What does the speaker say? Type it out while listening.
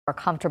more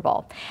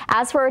comfortable.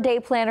 As for our day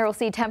planner, we'll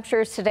see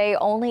temperatures today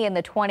only in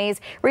the 20s,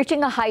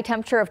 reaching a high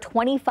temperature of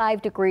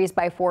 25 degrees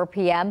by 4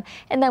 p.m.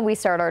 And then we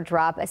start our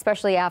drop,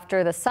 especially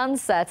after the sun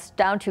sets,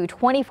 down to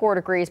 24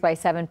 degrees by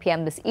 7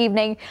 p.m. this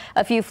evening.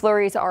 A few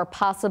flurries are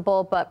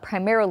possible, but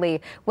primarily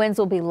winds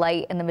will be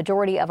light and the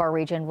majority of our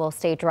region will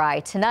stay dry.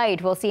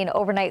 Tonight, we'll see an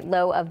overnight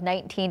low of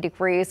 19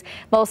 degrees.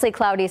 Mostly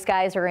cloudy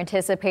skies are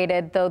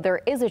anticipated, though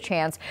there is a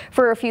chance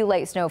for a few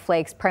light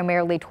snowflakes,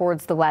 primarily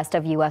towards the west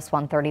of US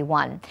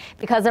 131.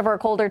 Because of our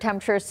colder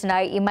temperatures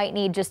tonight, you might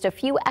need just a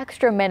few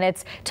extra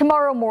minutes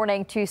tomorrow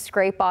morning to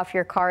scrape off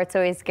your car. It's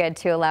always good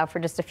to allow for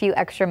just a few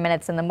extra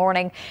minutes in the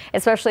morning,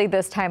 especially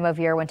this time of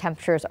year when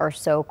temperatures are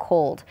so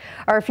cold.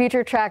 Our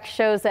future track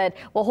shows that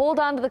we'll hold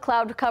on to the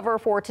cloud cover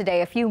for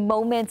today. A few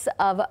moments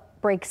of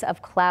breaks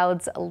of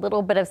clouds, a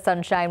little bit of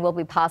sunshine will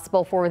be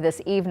possible for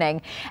this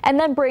evening, and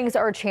then brings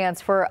our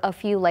chance for a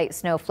few light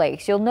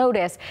snowflakes. You'll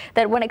notice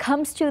that when it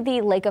comes to the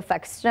lake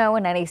effect snow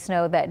and any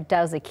snow that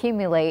does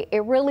accumulate,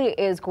 it really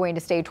is going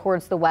to stay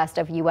towards the west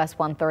of US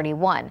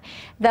 131.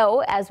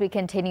 Though, as we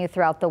continue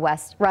throughout the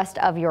rest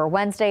of your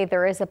Wednesday,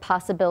 there is a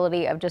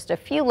possibility of just a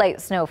few light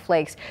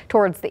snowflakes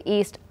towards the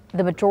east.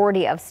 The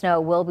majority of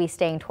snow will be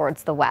staying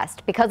towards the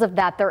west. Because of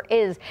that, there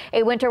is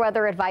a winter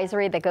weather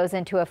advisory that goes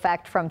into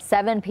effect from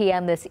 7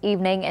 p.m. this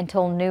evening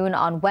until noon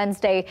on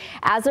Wednesday.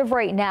 As of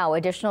right now,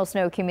 additional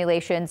snow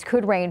accumulations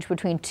could range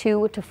between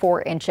 2 to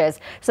 4 inches.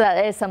 So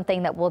that is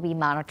something that we'll be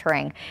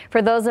monitoring.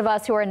 For those of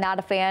us who are not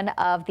a fan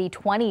of the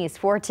 20s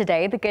for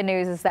today, the good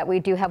news is that we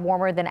do have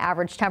warmer than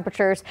average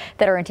temperatures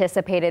that are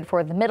anticipated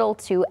for the middle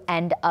to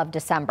end of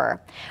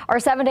December. Our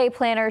 7-day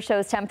planner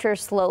shows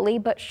temperatures slowly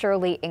but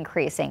surely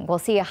increasing. We'll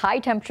see a high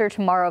temperature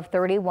tomorrow of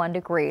 31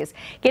 degrees,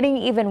 getting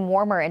even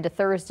warmer into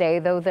Thursday,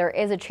 though there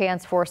is a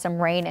chance for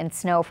some rain and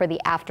snow for the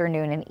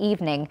afternoon and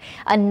evening.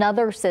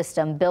 Another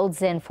system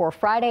builds in for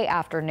Friday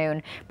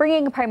afternoon,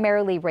 bringing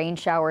primarily rain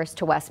showers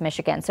to West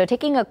Michigan. So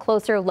taking a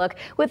closer look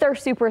with our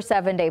Super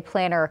 7-day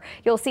planner,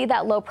 you'll see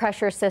that low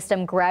pressure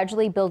system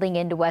gradually building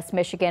into West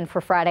Michigan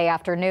for Friday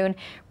afternoon,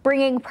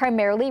 bringing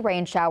primarily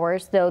rain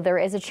showers, though there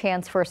is a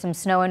chance for some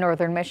snow in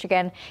northern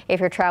Michigan.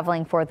 If you're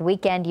traveling for the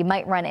weekend, you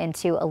might run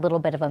into a little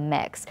bit of a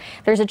mix.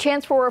 There's a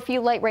chance for a few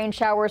light rain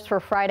showers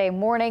for Friday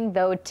morning,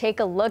 though.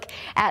 Take a look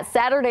at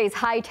Saturday's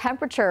high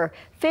temperature,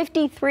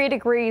 53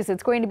 degrees.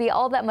 It's going to be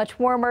all that much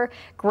warmer.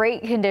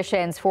 Great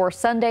conditions for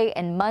Sunday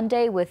and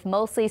Monday with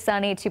mostly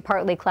sunny to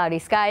partly cloudy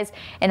skies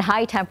and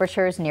high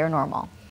temperatures near normal.